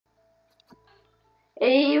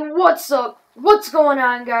Hey, what's up? What's going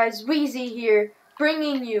on, guys? Weezy here,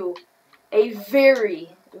 bringing you a very,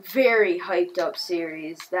 very hyped up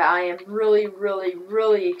series that I am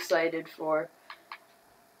really excited for.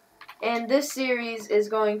 And this series is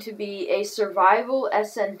going to be a survival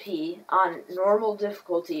SMP on normal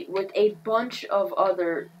difficulty with a bunch of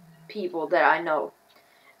other people that I know.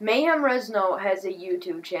 Mayhem Resno has a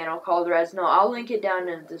YouTube channel called Resno. I'll link it down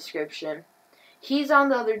in the description. He's on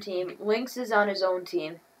the other team. Lynx is on his own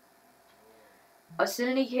team.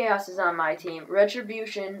 Acidity Chaos is on my team.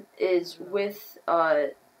 Retribution is with,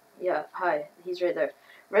 yeah, hi, he's right there.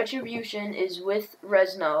 Retribution is with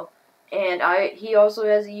Resno, and he also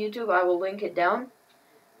has a YouTube. I will link it down.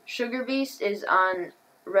 Sugar Beast is on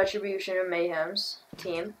Retribution and Mayhem's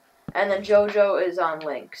team, and then JoJo is on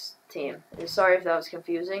Lynx's team. Sorry if that was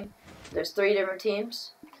confusing. There's 3 different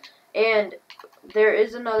teams, and there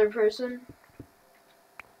is another person.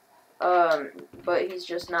 But he's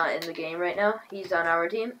just not in the game right now. He's on our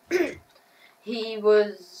team.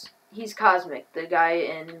 He's Cosmic, the guy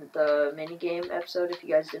in the minigame episode. If you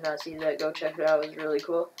guys did not see that, go check it out. It was really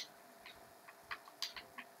cool.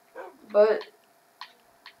 But,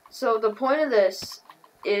 so the point of this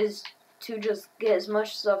is to just get as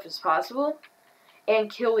much stuff as possible and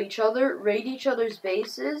kill each other, raid each other's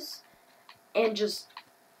bases, and just,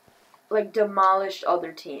 like, demolish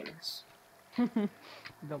other teams.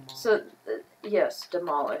 Demolish. So, yes,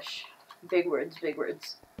 demolish. Big words, big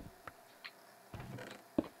words.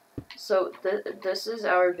 So, this is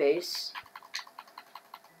our base.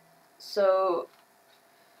 So,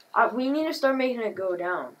 we need to start making it go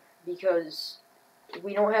down, because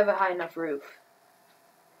we don't have a high enough roof.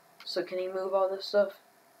 So, can you move all this stuff?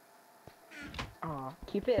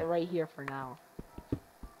 Keep it right here for now.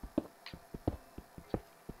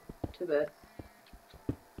 Too bad.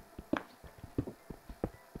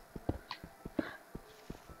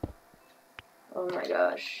 Oh my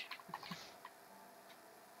gosh.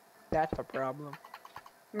 That's a problem.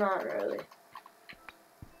 Not really.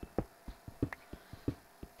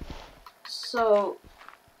 So,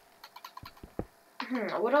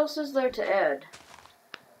 what else is there to add?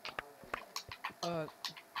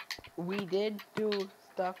 We did do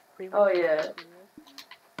stuff pretty much. Oh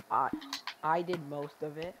yeah. I did most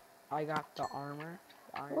of it. I got the armor.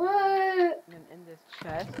 What? And in this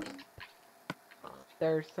chest,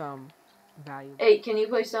 there's some valuable. Hey, can you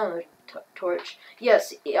place down the torch?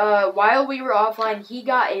 Yes. While we were offline, he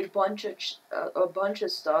got a bunch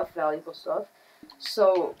of stuff, valuable stuff.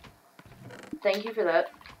 So, thank you for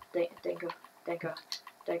that. Thank you.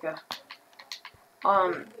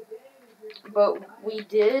 But we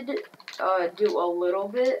did do a little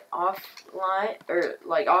bit offline or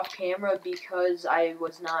like off camera because I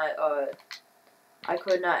was not I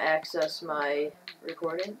could not access my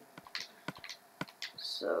recording.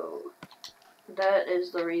 So that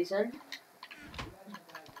is the reason.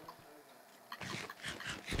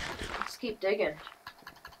 Let's keep digging.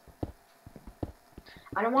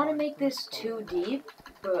 I don't want to make this too deep,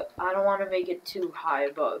 but I don't want to make it too high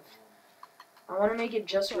above. I want to make it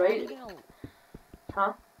just right.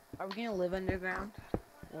 Huh? Are we gonna live underground?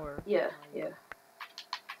 Or yeah.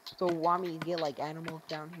 So want me to get like animals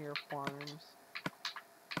down here, farms?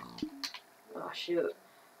 Oh shoot.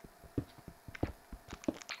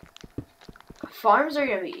 Farms are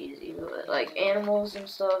gonna be easy, but like animals and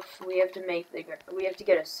stuff, we have to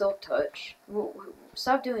get a silk touch.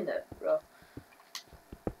 Stop doing that, bro.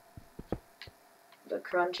 The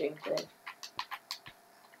crunching thing.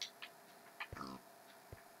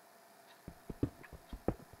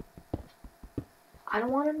 I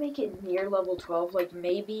don't want to make it near level 12, like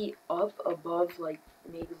maybe up above, like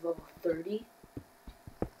maybe level 30.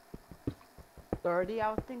 30? I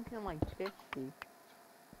was thinking like 50.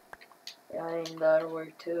 Yeah, I think that'll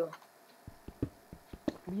work too.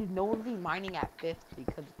 No one will be mining at 50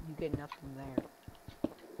 because you get nothing there.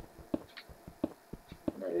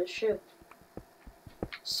 That is true.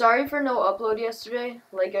 Sorry for no upload yesterday.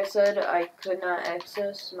 Like I said, I could not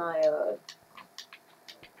access my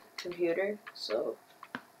computer, so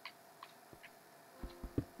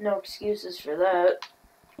no excuses for that.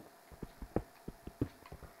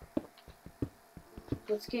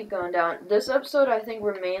 Let's keep going down. This episode, I think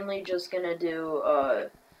we're mainly just gonna do,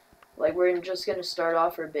 like, we're just gonna start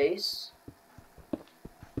off our base.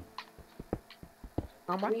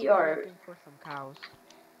 We are looking for some cows.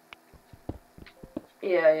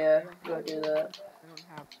 Yeah, go do that. I don't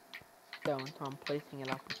have stone, so I'm placing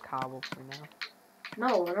it up with cobble for now.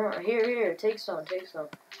 No, here, take stone. Oh,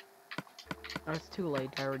 it's too late,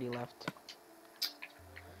 I already left.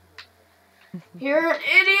 You're an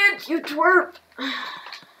idiot, you twerp!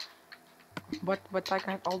 But I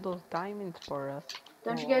got all those diamonds for us.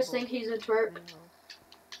 Don't you Oh, guys all think those he's a twerp? minerals.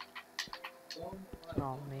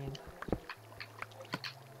 Oh man.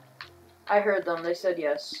 I heard them. They said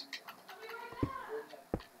yes.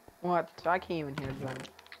 What? I can't even hear them.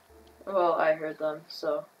 Well, I heard them,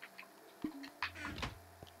 so.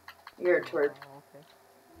 You're a twerp. Oh, okay.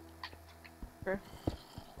 Sure.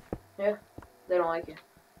 Yeah, they don't like you.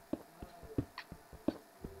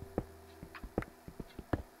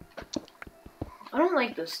 I don't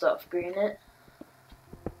like this stuff, green it.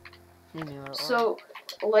 Me neither. So,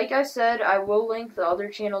 like I said, I will link the other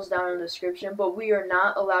channels down in the description, but we are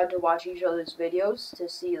not allowed to watch each other's videos to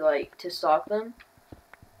see, like, to stalk them.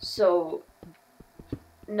 So,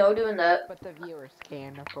 no doing that. But the viewers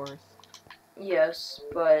can, of course. Yes,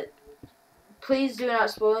 but please do not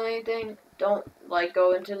spoil anything. Don't, like,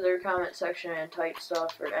 go into their comment section and type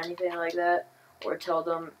stuff or anything like that. Or tell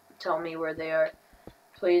me where they are.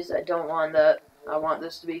 Please, I don't want that. I want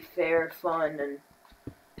this to be fair, fun, and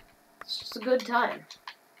it's just a good time.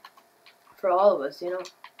 For all of us, you know?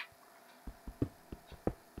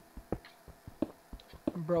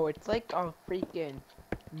 Bro, it's like a freaking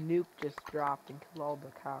nuke just dropped and killed all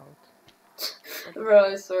the cows.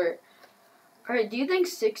 Bro, I swear. Alright, do you think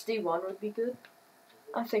 61 would be good?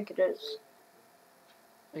 I think it is.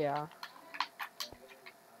 Yeah.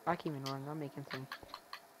 I can't even run. I'm making some.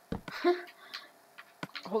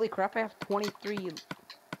 Holy crap! I have 23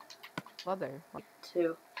 leather.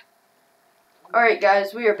 2. Alright,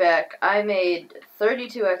 guys, we are back. I made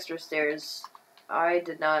 32 extra stairs. I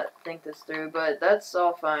did not think this through, but that's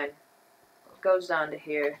all fine. It goes down to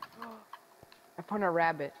here. I found a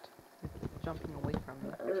rabbit. It's jumping away from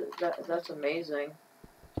me. That's amazing.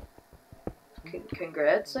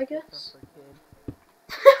 Congrats, I guess.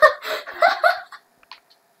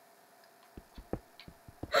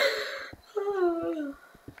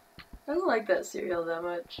 I don't like that cereal that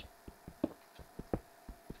much.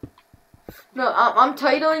 No, I'm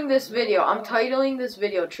titling this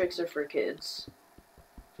video Tricks Are for Kids.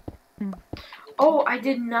 Oh, I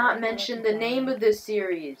did not mention the name of this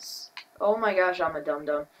series. Oh my gosh, I'm a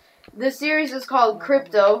dum-dum. This series is called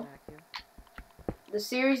Crypto. The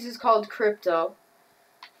series is called Crypto.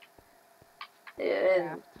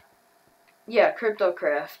 And yeah,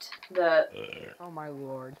 KyrptoKraft. Oh my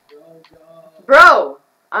lord. Bro,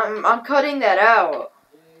 I'm cutting that out.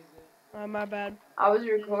 Oh, my bad. I was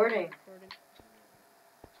recording.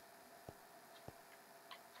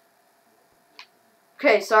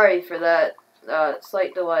 Okay, sorry for that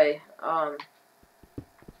slight delay.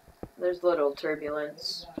 There's little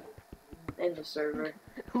turbulence in the server.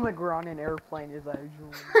 Like we're on an airplane as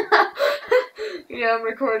usual. Yeah, I'm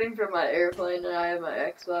recording from my airplane and I have my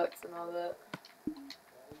Xbox and all that.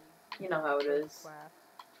 You know how it is.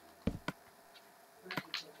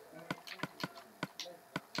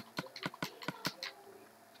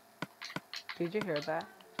 Did you hear that?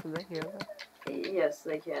 Did they hear that? Yes,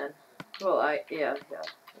 they can. Well, yes.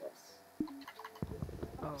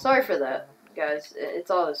 Oh, Sorry for that, guys.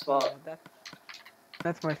 It's all his fault. Yeah,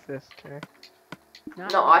 that's my sister.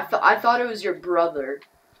 No, I thought it was your brother.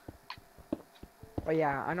 Oh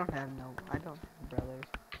yeah, I don't have brothers.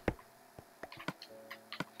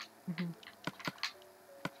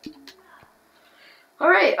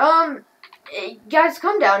 Alright, guys,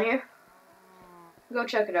 come down here. Go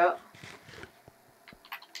check it out.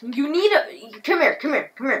 You need come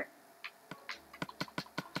here.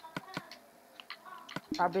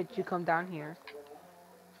 I bet you come down here.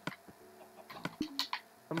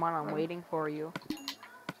 Come on, I'm waiting for you.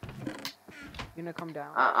 You gonna come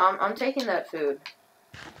down? I'm taking that food.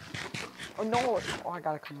 Oh no! Oh, I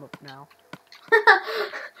gotta come up now.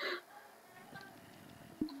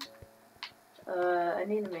 I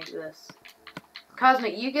need to make this.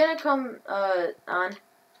 Cosmic, you gonna come on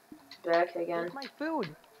back again? Where's my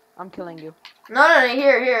food? I'm killing you. No,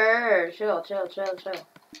 here. Chill.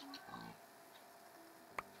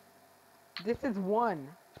 This is one.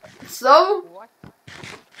 So? What?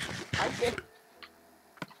 I'm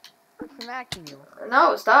smacking you.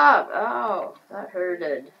 No, stop. Oh, that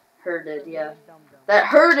hurted. Yeah. That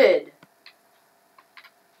hurted.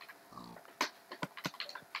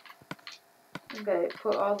 Okay,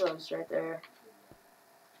 put all those right there.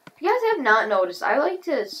 If you guys have not noticed, I like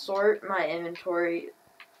to sort my inventory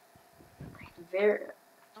very...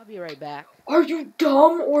 I'll be right back. Are you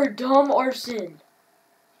dumb or dumb arson?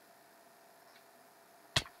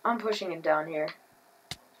 I'm pushing him down here.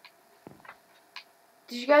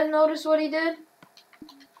 Did you guys notice what he did?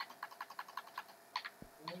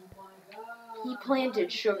 He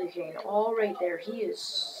planted sugarcane all right there. He is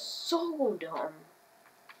so dumb.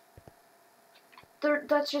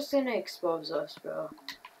 that's just gonna expose us, bro.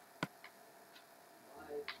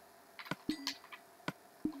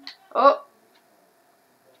 Oh.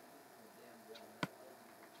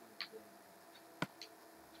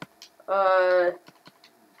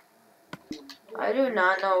 I do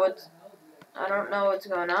not know I don't know what's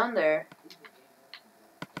going on there.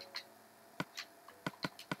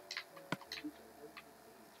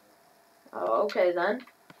 Oh, okay then.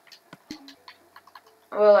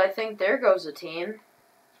 Well, I think there goes a team.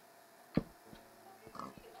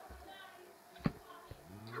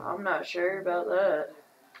 I'm not sure about that.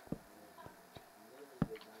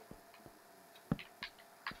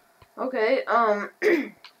 Okay,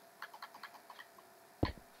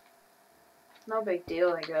 no big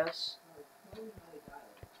deal, I guess.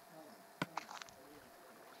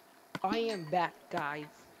 I am back, guys.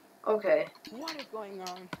 Okay. What is going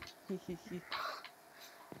on?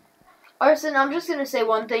 Arson, I'm just gonna say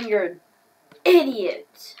one thing, you're an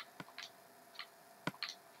idiot.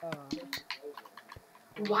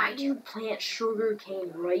 Why do you plant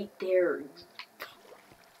sugarcane right there?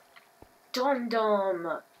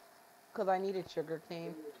 Dum-dum. Because I needed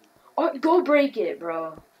sugarcane. Oh, go break it,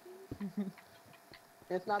 bro.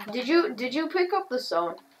 It's not. Did you pick up the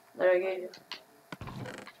stone that I gave you?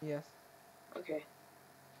 Yes. Okay.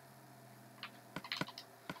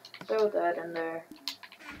 Throw that in there.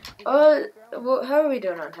 Well, how are we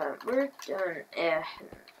doing on time? We're doing,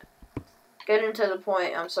 Getting to the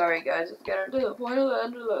point. I'm sorry, guys. It's getting to the point of the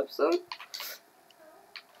end of the episode.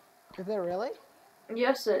 Is it really?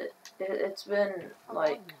 Yes, it's been,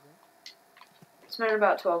 like, it's been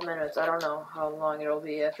about 12 minutes. I don't know how long it'll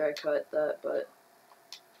be after I cut that, but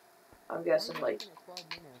I'm guessing, like, 12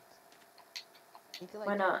 minutes.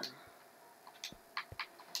 Why not?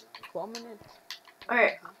 12 minutes.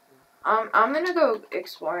 Alright. I'm gonna go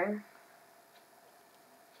exploring.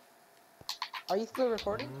 Are you still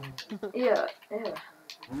recording? Yeah.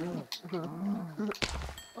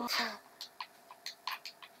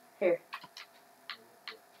 Here.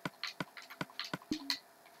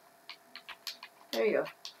 There you go.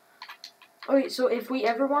 Okay, so if we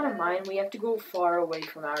ever want to mine, we have to go far away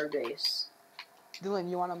from our base. Dylan,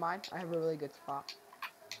 you want to mine? I have a really good spot.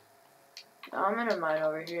 I'm gonna mine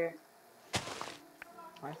over here.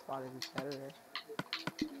 My spot is better.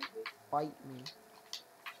 Fight me.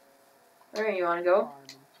 Alright, you wanna go?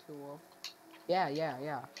 Tool. Yeah.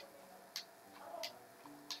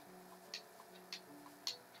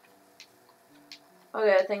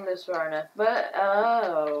 Okay, I think this is far enough. But,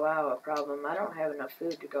 oh, wow, a problem. I don't have enough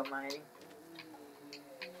food to go mining.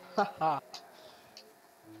 Haha.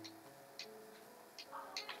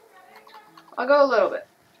 I'll go a little bit.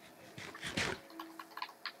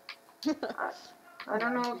 I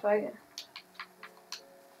don't know if I can.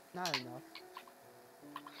 Not enough.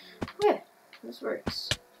 Okay, this works.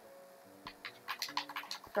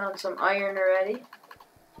 Found some iron already.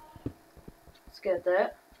 Let's get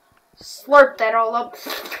that. Slurp that all up.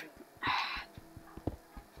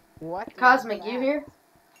 What? Cosmic, you here?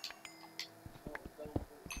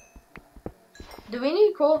 Do we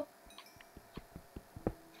need coal?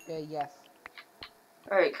 Yes.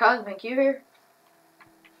 Alright, Cosmic, you here?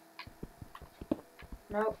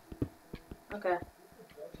 Nope. Okay.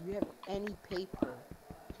 Do you have any paper?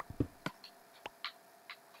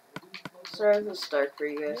 Sorry, this is dark for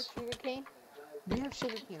you Do you have guys. sugarcane? Do you have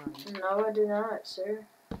sugarcane on you? No, I do not, sir.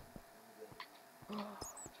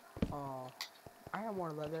 Oh, I have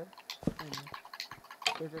more leather and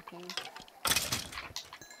sugarcane.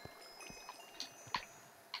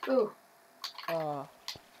 Ooh.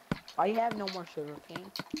 I have no more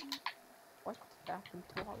sugarcane. What happened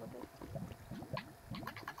to all of it?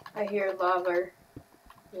 I hear lava.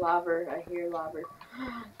 I hear lava.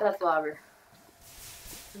 That's lava.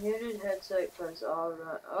 Muted headset because all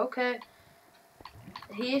run. Okay.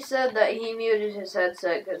 He said that he muted his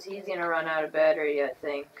headset because he's gonna run out of battery, I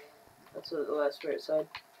think. That's what the last word said.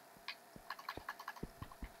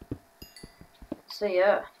 So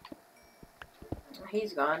yeah.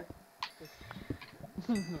 He's gone.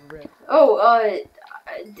 Oh, I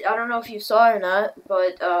don't know if you saw it or not,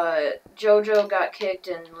 but JoJo got kicked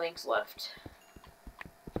and Link's left.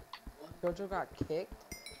 JoJo got kicked?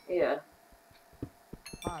 Yeah.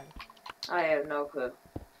 Why? I have no clue.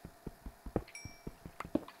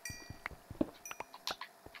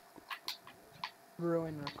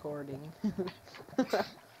 Ruin recording.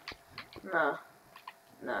 No.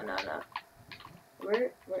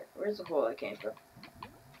 Where's the hole I came from?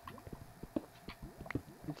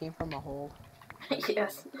 You came from a hole.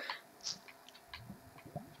 Yes.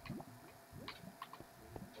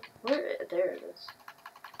 There it is.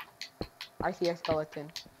 I see a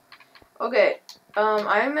skeleton. Okay,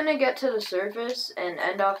 I'm gonna get to the surface and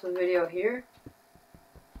end off the video here.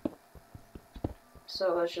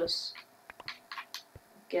 So let's just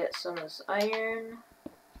get some of this iron,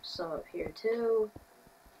 some up here too.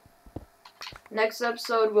 Next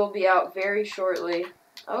episode will be out very shortly.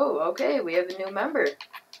 Oh, okay, we have a new member.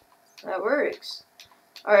 That works.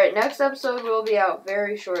 Alright, next episode will be out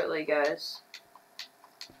very shortly, guys.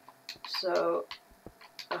 So,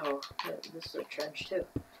 oh, this is a trench too.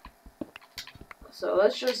 So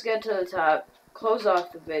let's just get to the top, close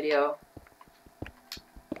off the video.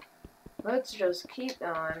 Let's just keep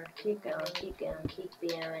going, keep going, keep going, keep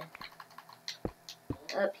going.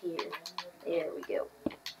 Up here. There we go.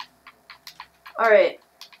 Alright.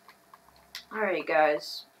 Alright,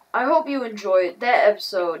 guys. I hope you enjoyed that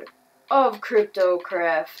episode of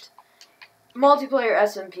KyrptoKraft multiplayer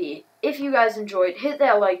SMP. If you guys enjoyed, hit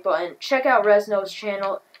that like button. Check out Resno's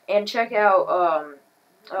channel and check out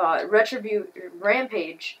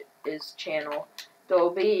Rampage's channel. They'll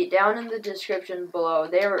be down in the description below.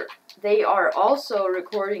 They are also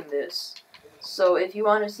recording this, so if you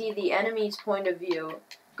want to see the enemy's point of view,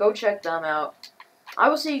 go check them out. I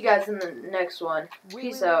will see you guys in the next one.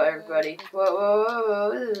 Peace out, everybody.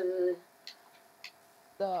 Whoa.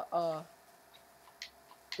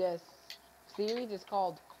 This series is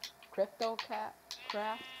called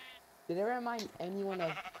KyrptoKraft. Did it remind anyone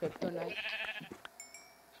of Kryptonite?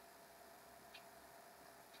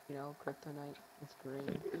 You know, Kryptonite is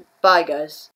green. Bye, guys.